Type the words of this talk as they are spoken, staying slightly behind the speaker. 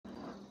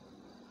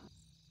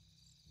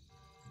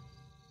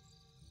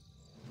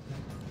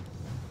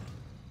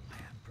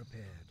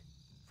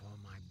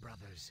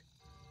brothers.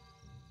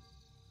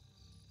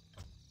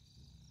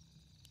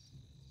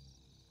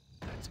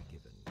 That's a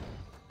given.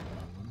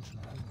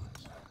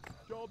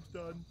 Job's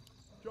done.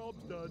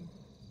 Job's done.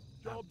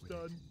 Job's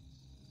done.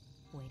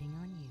 Waiting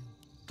on you.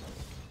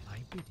 My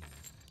bidding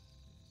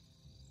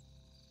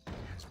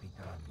has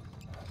begun.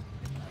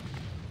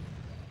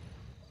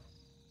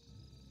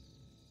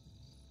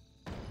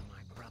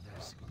 My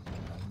brothers.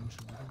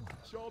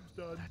 Job's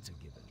done. That's a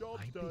given. Job's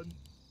My done. bidding.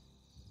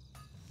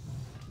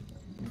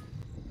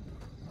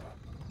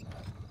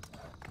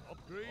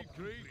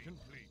 Upgrade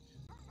complete.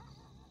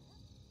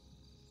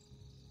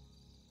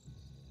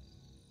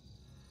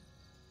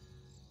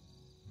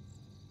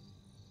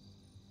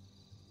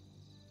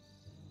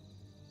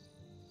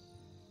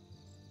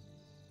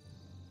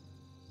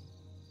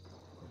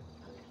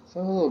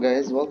 So hello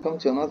guys, welcome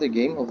to another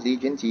game of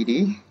Legion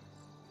TD.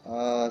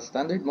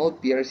 Standard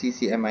mode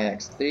PRCC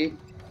MIX3.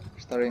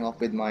 Starting off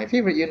with my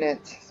favorite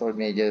unit, Sword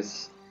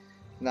Mages.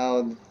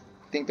 Now, the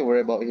thing to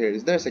worry about here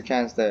is there's a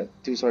chance that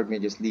two Sword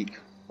Mages leak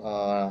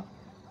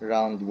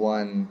round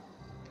 1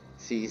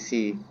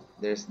 CC.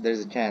 There's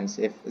a chance,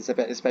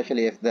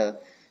 especially if the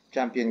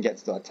champion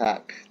gets to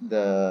attack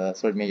the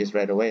Sword Mages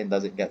right away and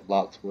doesn't get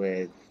blocked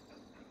with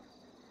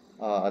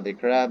other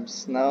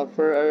crabs. Now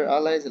for our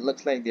allies, it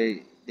looks like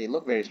they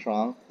look very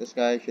strong. This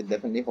guy should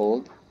definitely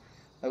hold.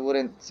 I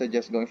wouldn't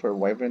suggest going for a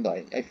Wyvern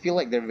though. I feel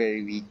like they're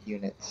very weak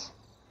units.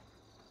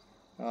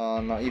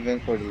 Not even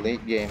for the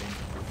late game.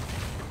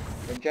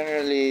 But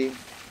generally,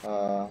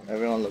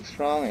 everyone looks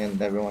strong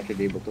and everyone should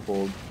be able to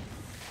hold.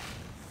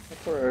 But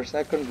for our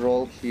second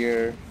role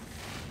here,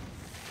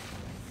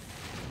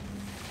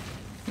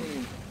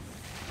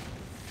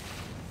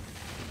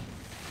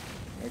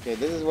 okay,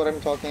 this is what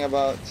I'm talking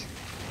about.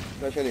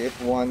 Especially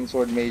if one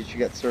sword mage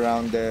gets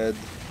surrounded,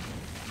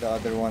 the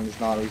other one is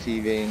not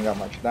receiving that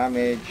much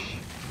damage.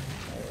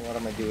 What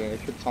am I doing? I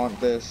should taunt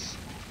this.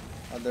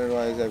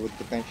 Otherwise, I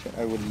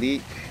would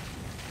leak.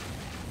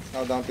 It's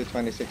now down to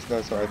 26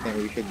 though, so I think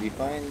we should be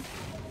fine.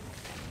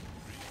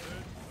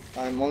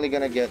 I'm only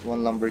gonna get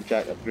one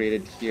lumberjack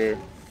upgraded here.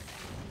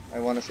 I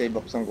want to save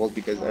up some gold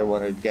because I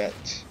want to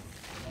get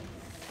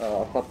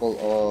a couple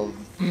of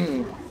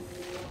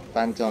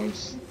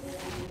phantoms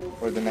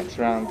for the next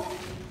round.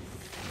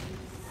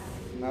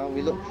 Now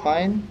we look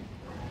fine.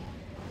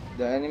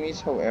 The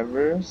enemies,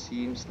 however,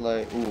 seems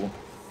like... Ooh,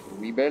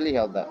 we barely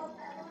held that.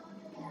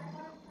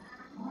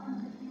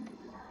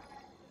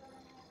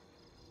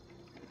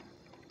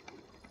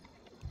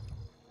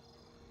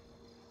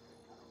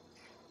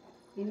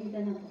 So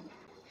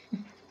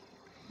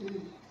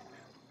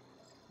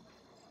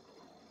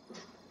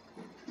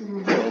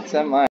it's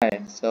MI,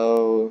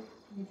 so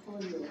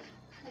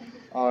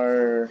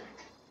our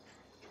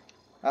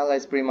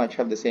allies pretty much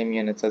have the same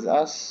units as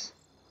us.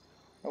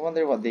 I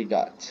wonder what they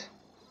got.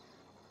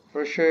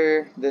 For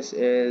sure, this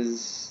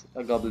is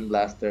a Goblin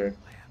Blaster.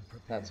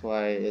 That's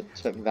why it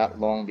took that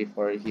long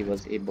before he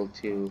was able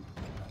to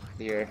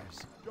clear.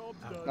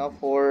 Now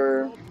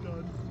for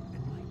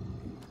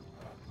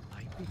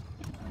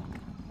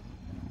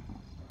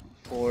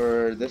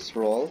this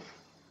roll.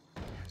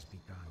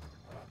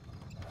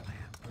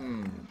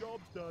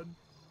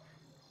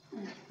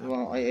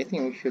 Well, I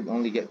think we should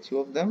only get 2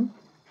 of them.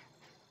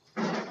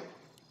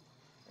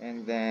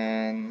 And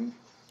then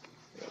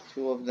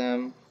 2 of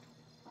them.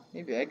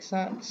 Maybe egg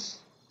sacks.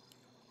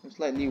 I'm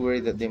slightly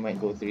worried that they might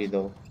go 3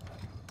 though.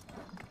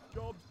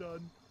 Job's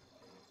done.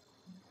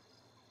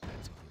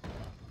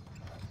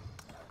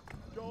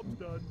 Job's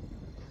done.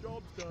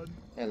 Job's done.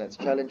 Yeah, let's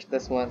challenge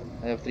this one.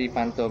 I have 3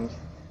 phantoms.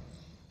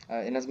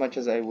 In as much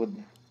as I would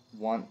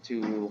want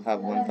to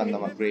have 1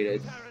 phantom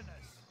upgraded,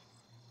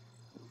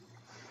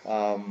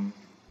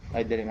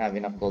 I didn't have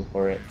enough gold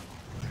for it.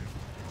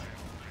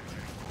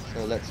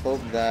 So let's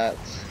hope that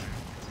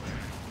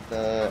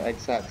the egg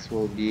sacks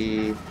will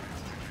be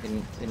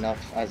enough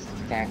as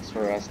tanks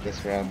for us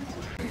this round.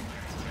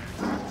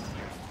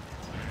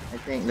 I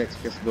think let's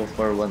just go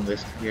for 1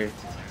 wisp here.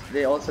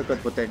 They also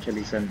could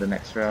potentially send the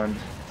next round.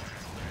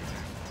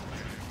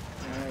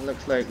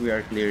 Looks like we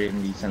are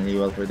clearing decently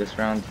well for this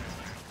round.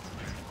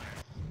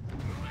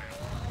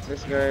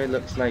 This guy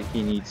looks like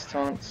he needs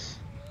taunts.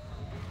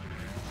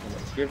 So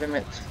let's give him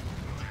it.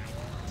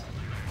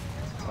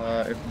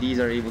 If these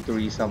are able to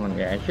resummon,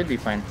 yeah, it should be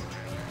fine.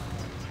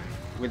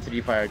 With 3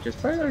 fire archers.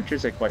 Fire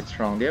archers are quite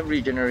strong. They have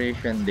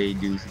regeneration, they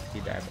do 60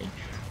 damage.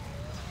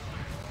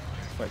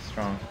 It's quite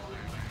strong.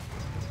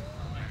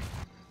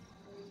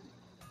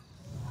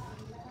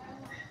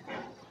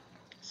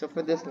 So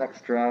for this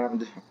next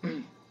round,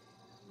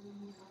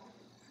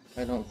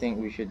 I don't think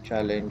we should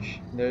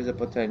challenge. There's a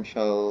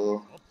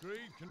potential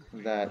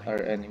that our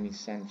enemies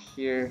send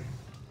here.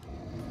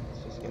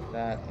 Let's just get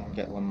that and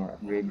get 1 more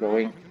upgrade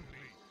going.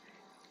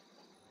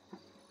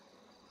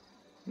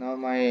 Now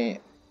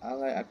my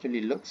ally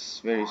actually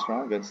looks very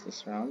strong against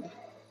this round.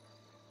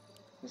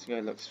 This guy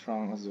looks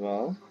strong as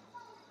well.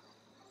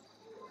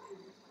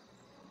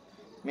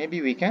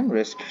 Maybe we can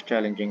risk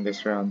challenging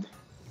this round.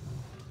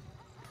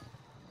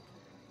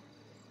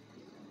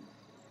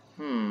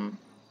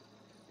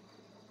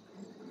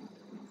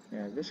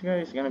 Yeah, this guy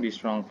is gonna be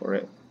strong for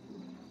it.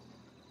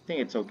 I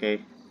think it's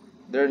okay.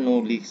 There are no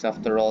leaks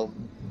after all.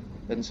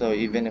 And so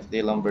even if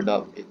they lumbered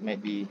up, it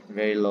might be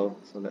very low.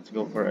 So let's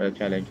go for a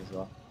challenge as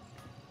well.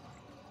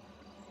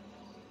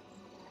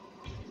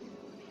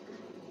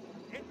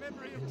 In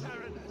memory of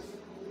Tyrannus.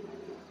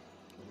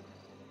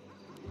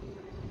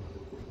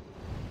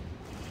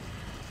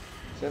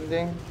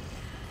 Sending.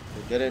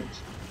 We did it.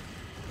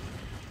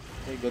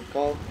 Okay, good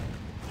call.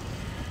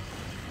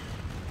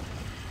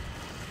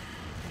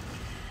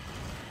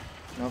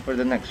 Now for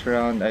the next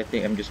round, I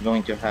think I'm just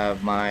going to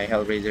have my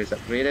Hellraisers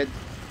upgraded.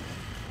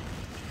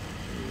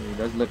 It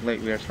does look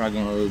like we are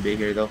struggling a little bit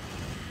here though.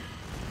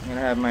 I'm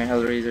gonna have my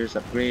Hellraisers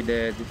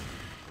upgraded.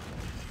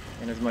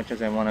 And as much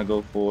as I wanna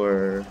go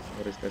for...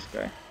 what is this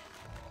guy?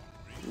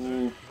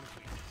 Ooh,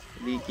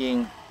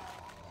 leaking.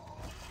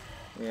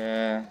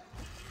 Yeah,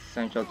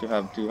 essential to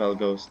have 2 Hell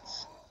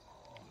Ghosts.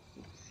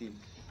 Let's see.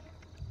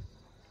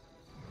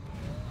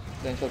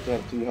 Essential to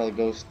have 2 Hell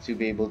Ghosts to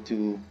be able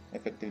to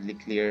effectively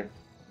clear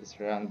this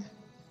round.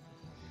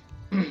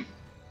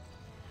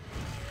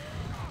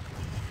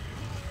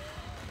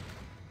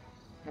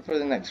 For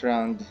the next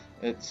round,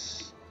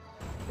 it's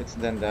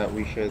then that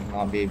we should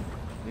not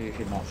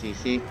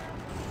CC.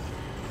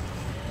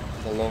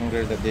 The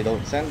longer that they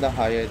don't send, the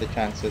higher the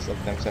chances of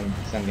them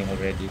sending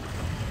already.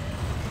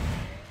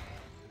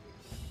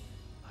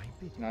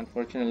 And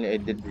unfortunately, I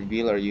did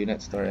reveal our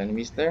units to our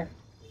enemies there.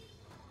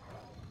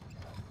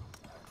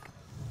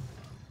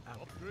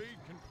 Upgrade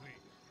complete.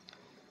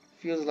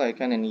 Feels like I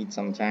kinda need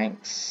some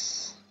tanks.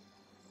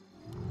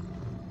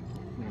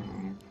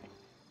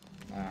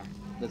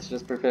 Let's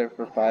just prepare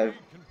for 5.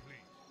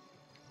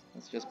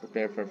 Let's just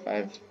prepare for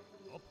 5.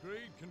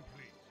 Upgrade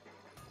complete.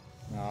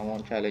 No, I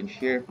won't challenge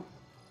here.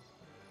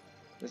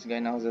 This guy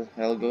now has a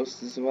Hell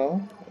Ghost as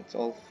well. It's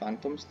all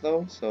Phantoms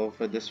though, so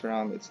for this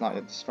round it's not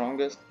yet the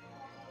strongest.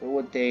 It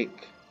would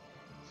take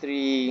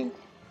 3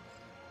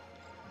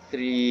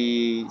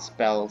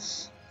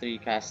 spells, 3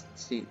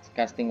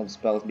 casting of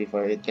spells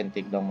before it can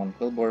take down 1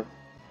 Killbore.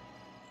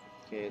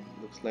 Okay, it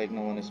looks like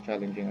no one is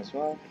challenging as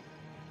well.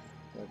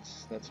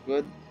 That's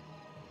good.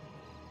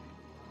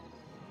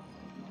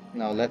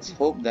 Now let's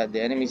hope that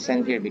the enemies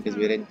send here because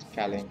we didn't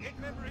challenge.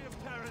 In memory of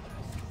Tyrannus.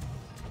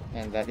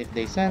 And that if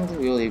they send,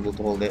 we will be able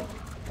to hold it.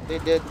 They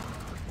did.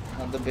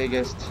 Not the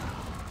biggest.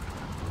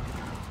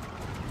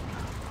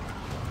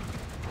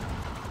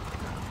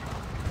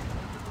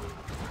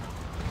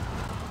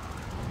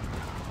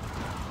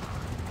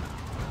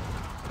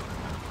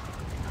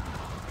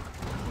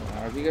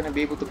 Are we gonna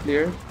be able to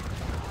clear?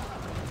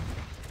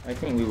 I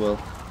think we will.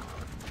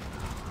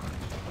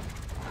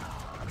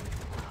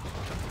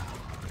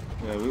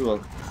 Yeah, we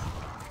will.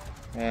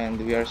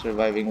 And we are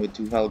surviving with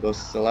 2 Hell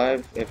Ghosts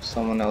alive. If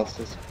someone else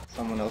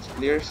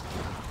clears,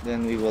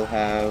 then we will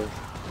have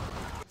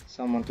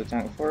someone to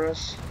tank for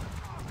us.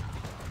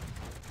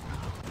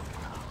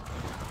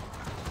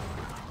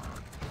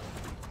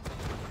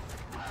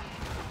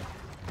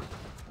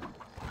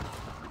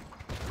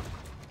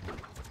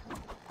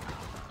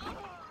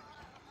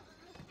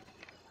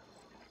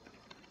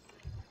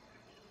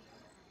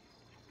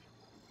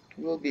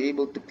 We will be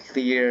able to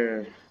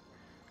clear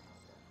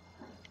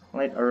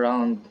right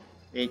around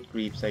 8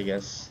 creeps, I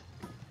guess.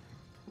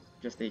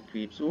 Just 8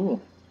 creeps. Ooh,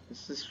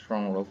 this is a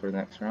strong roll for the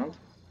next round.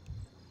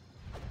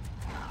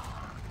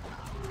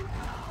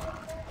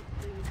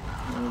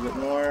 A little bit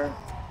more.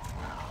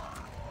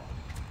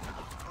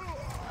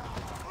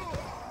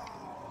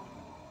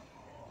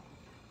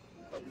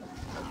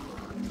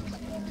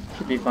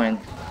 Should be fine.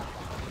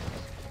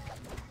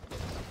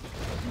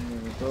 There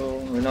we go.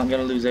 We're not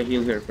gonna lose a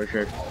heal here for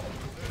sure.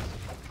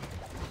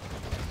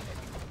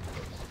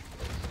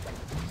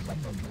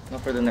 Now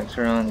for the next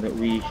round,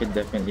 we should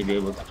definitely be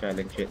able to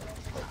challenge it.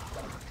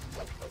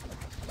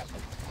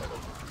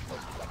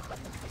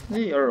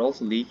 They are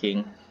also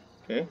leaking.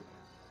 Okay.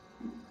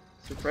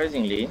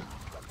 Surprisingly,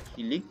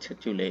 he leaked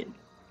too late.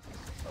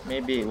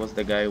 Maybe it was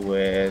the guy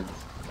with...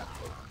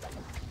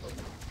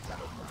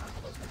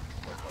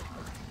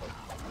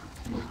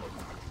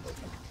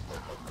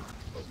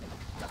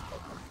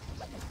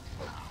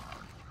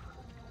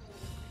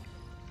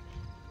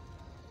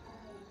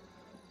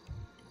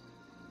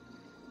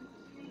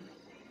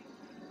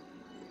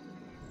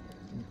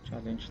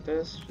 Challenge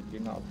this,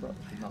 should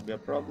not be a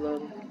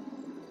problem.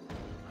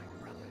 My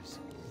brothers.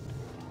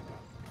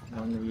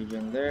 One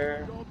region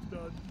there. Job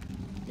done.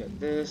 Get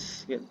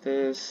this,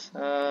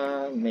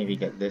 maybe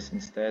get this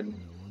instead. No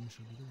one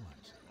shall be the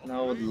wiser. And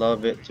I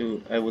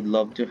would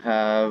love to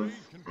have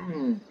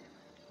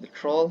the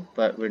troll,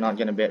 but we're not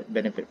gonna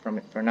benefit from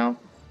it for now.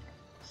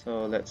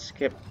 So let's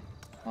skip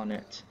on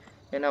it.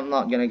 And I'm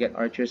not gonna get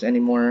archers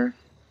anymore.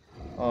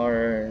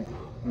 Our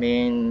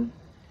main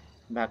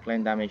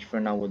backline damage for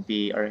now would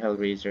be our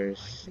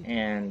Hellraisers,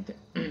 and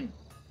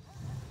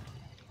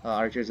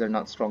archers are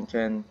not strong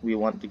 10. We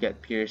want to get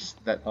Pierce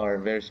that are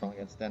very strong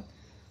against them.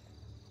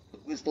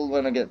 We still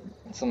want to get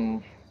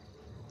some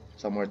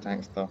more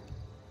tanks though.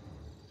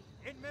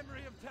 In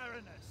memory of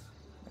Tyrannus.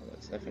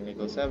 Let's definitely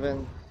go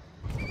 7.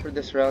 For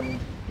this round,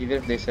 even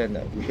if they send,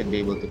 we should be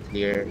able to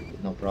clear,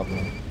 no problem.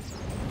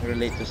 We're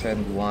late to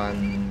send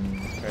one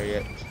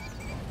chariot.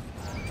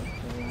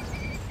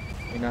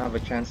 We now have a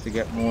chance to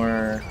get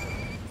more,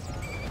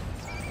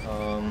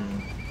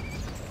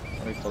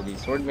 what do we call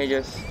these, sword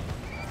mages.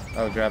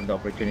 I'll grab the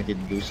opportunity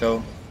to do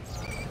so.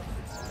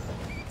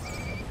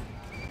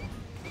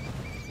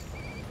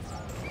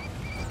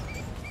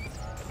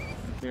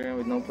 Clearing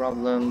with no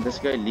problem. This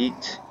guy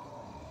leaked.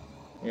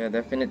 Yeah,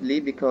 definitely,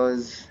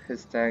 because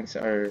his tanks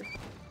are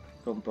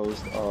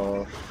composed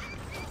of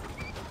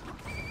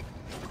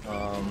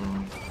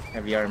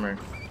heavy armor.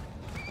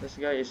 This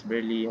guy is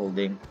barely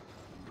holding,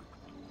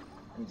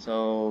 and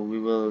so we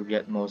will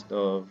get most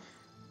of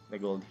the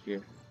gold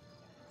here.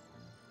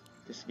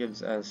 This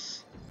gives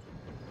us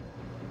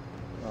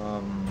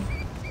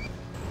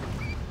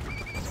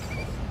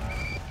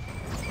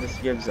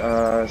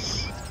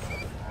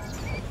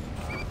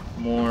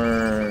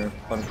more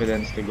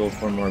confidence to go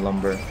for more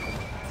lumber.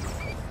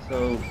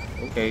 So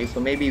okay, so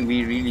maybe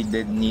we really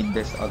did need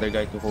this other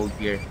guy to hold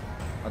here,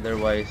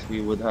 otherwise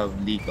we would have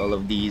leaked all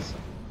of these.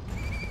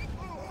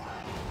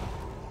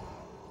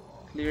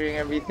 Clearing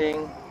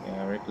everything.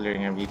 Yeah, we're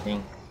clearing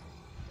everything.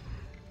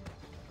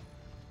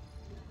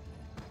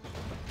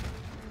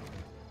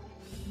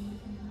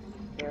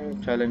 Okay,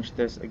 challenge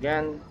this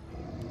again.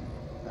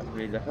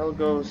 Upgrade the Hell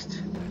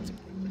Ghost.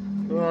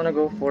 Do we want to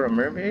go for a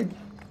mermaid?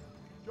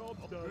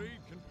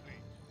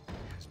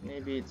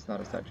 Maybe it's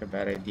not such a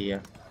bad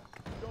idea.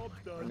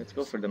 Let's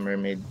go for the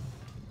mermaid.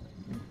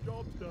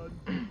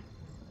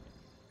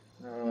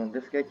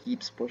 This guy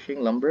keeps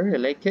pushing lumber. I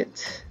like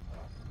it.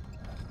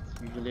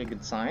 It's usually a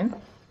good sign.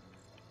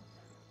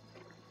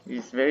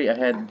 He's very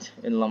ahead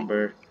in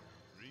lumber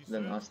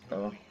than us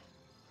though.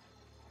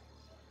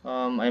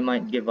 I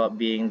might give up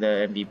being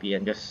the MVP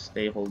and just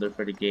stay holder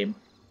for the game.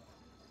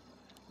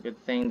 Good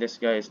thing this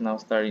guy is now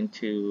starting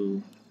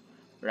to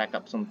rack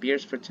up some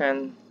pierce for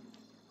 10.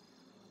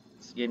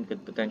 This game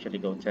could potentially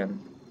go 10.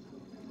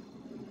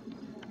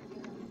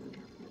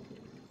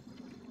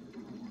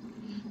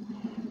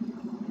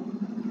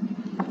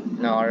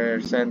 Now our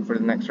send for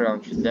the next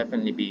round should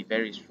definitely be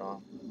very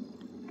strong.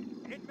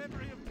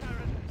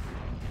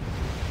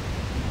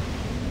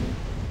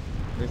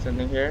 Are they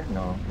sending here?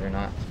 No, they're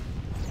not.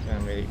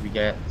 And we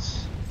get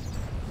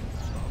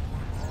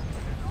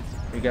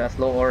a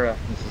slow aura.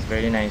 This is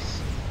very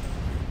nice.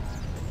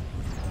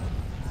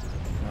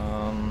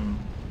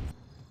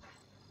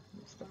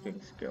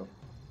 Stuffing skill.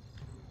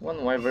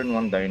 One wyvern,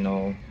 one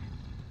dino,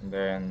 and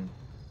then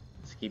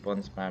let's keep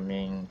on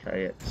spamming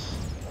chariots.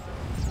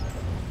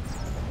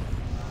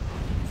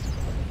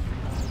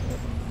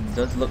 It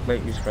does look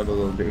like we struggle a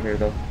little bit here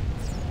though.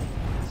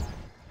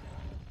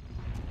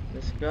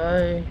 This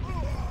guy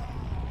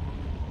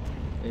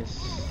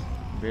is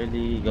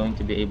really going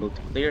to be able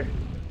to clear.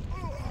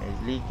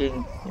 He's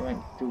leaking. He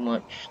went too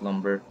much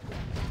lumber.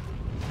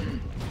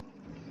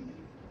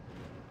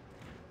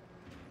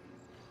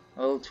 A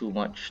little too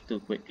much, too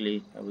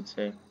quickly, I would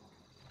say.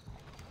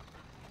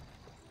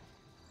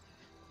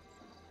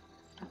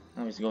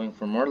 Now he's going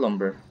for more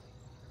lumber.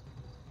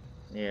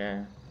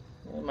 Yeah,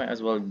 it might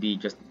as well be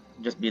just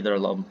be the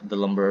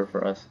lumberer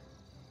for us.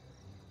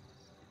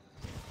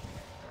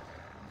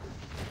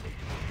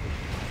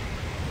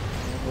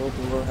 I hope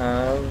we will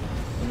have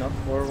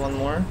enough for one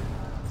more.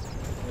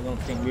 I don't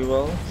think we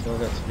will, so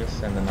let's just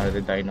send another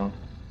dino.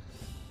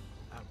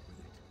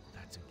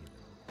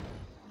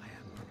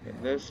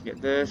 Get this,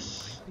 get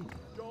this.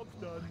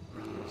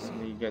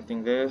 We're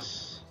getting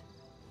this.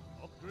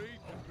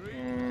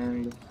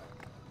 And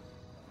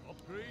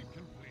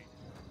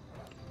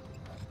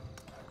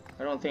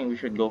I don't think we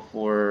should go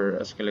for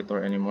a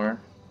Skeletor anymore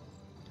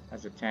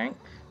as a tank.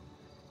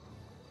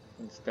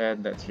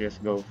 Instead, let's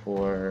just go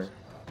for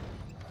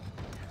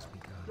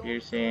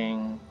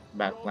piercing,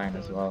 backline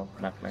as well,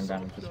 backline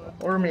damage as well.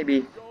 Or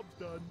maybe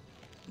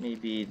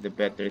the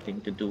better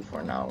thing to do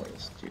for now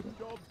is to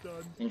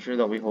ensure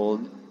that we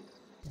hold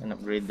and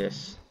upgrade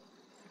this.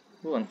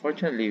 Oh,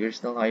 unfortunately, we're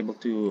still not able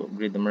to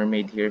upgrade the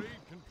mermaid here.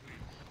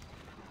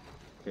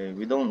 Okay,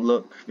 we don't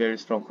look very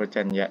strong for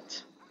 10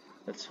 yet.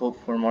 Let's hope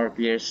for more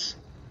pierce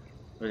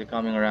for the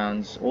coming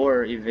rounds,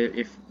 or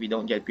if we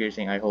don't get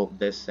piercing, I hope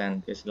this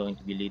send is going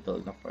to be lethal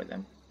enough for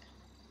them.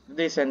 If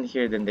they send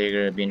here, then they're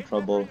gonna be in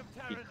trouble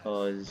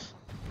because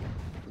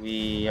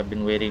we have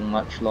been waiting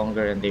much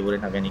longer and they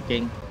wouldn't have any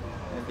king.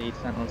 And they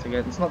send once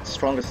again. It's not the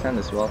strongest send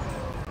as well.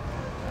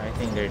 I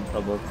think they're in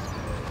trouble.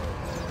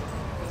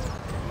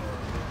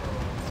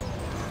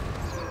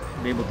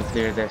 Be able to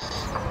clear this.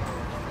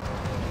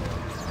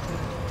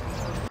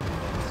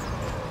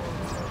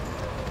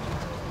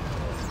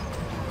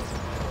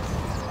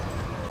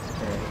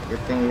 Good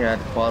thing we had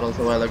bottles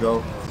a while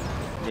ago.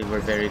 They were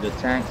very good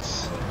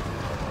tanks.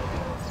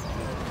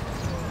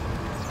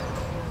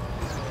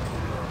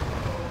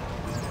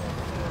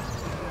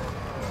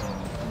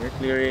 We're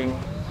clearing.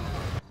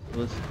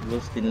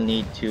 We'll still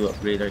need to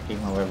upgrade our king,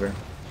 however.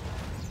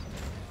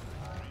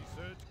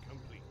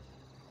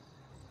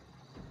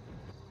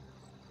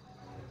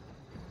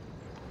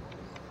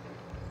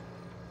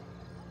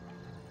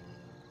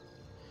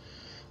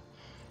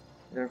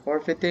 They're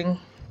forfeiting.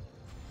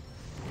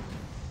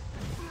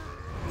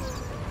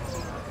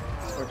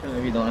 Fortunately,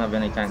 we don't have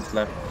any tanks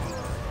left.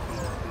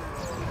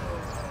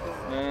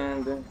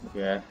 And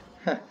yeah,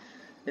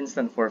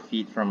 instant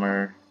forfeit from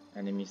our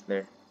enemies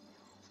there.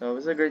 So it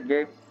was a great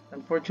game.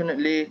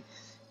 Unfortunately,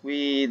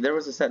 there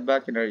was a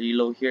setback in our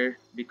elo here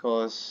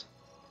because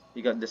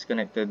we got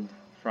disconnected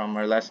from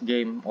our last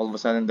game. All of a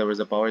sudden, there was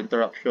a power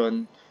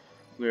interruption.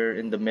 We're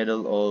in the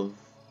middle of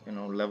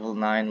level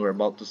 9. We're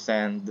about to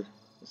send.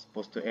 It's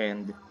supposed to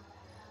end.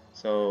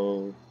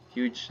 So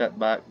huge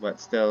setback, but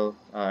still,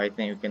 I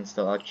think we can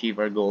still achieve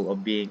our goal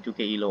of being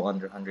 2K elo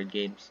under 100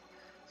 games.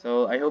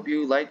 So I hope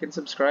you like and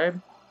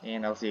subscribe,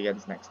 and I'll see you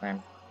guys next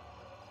time.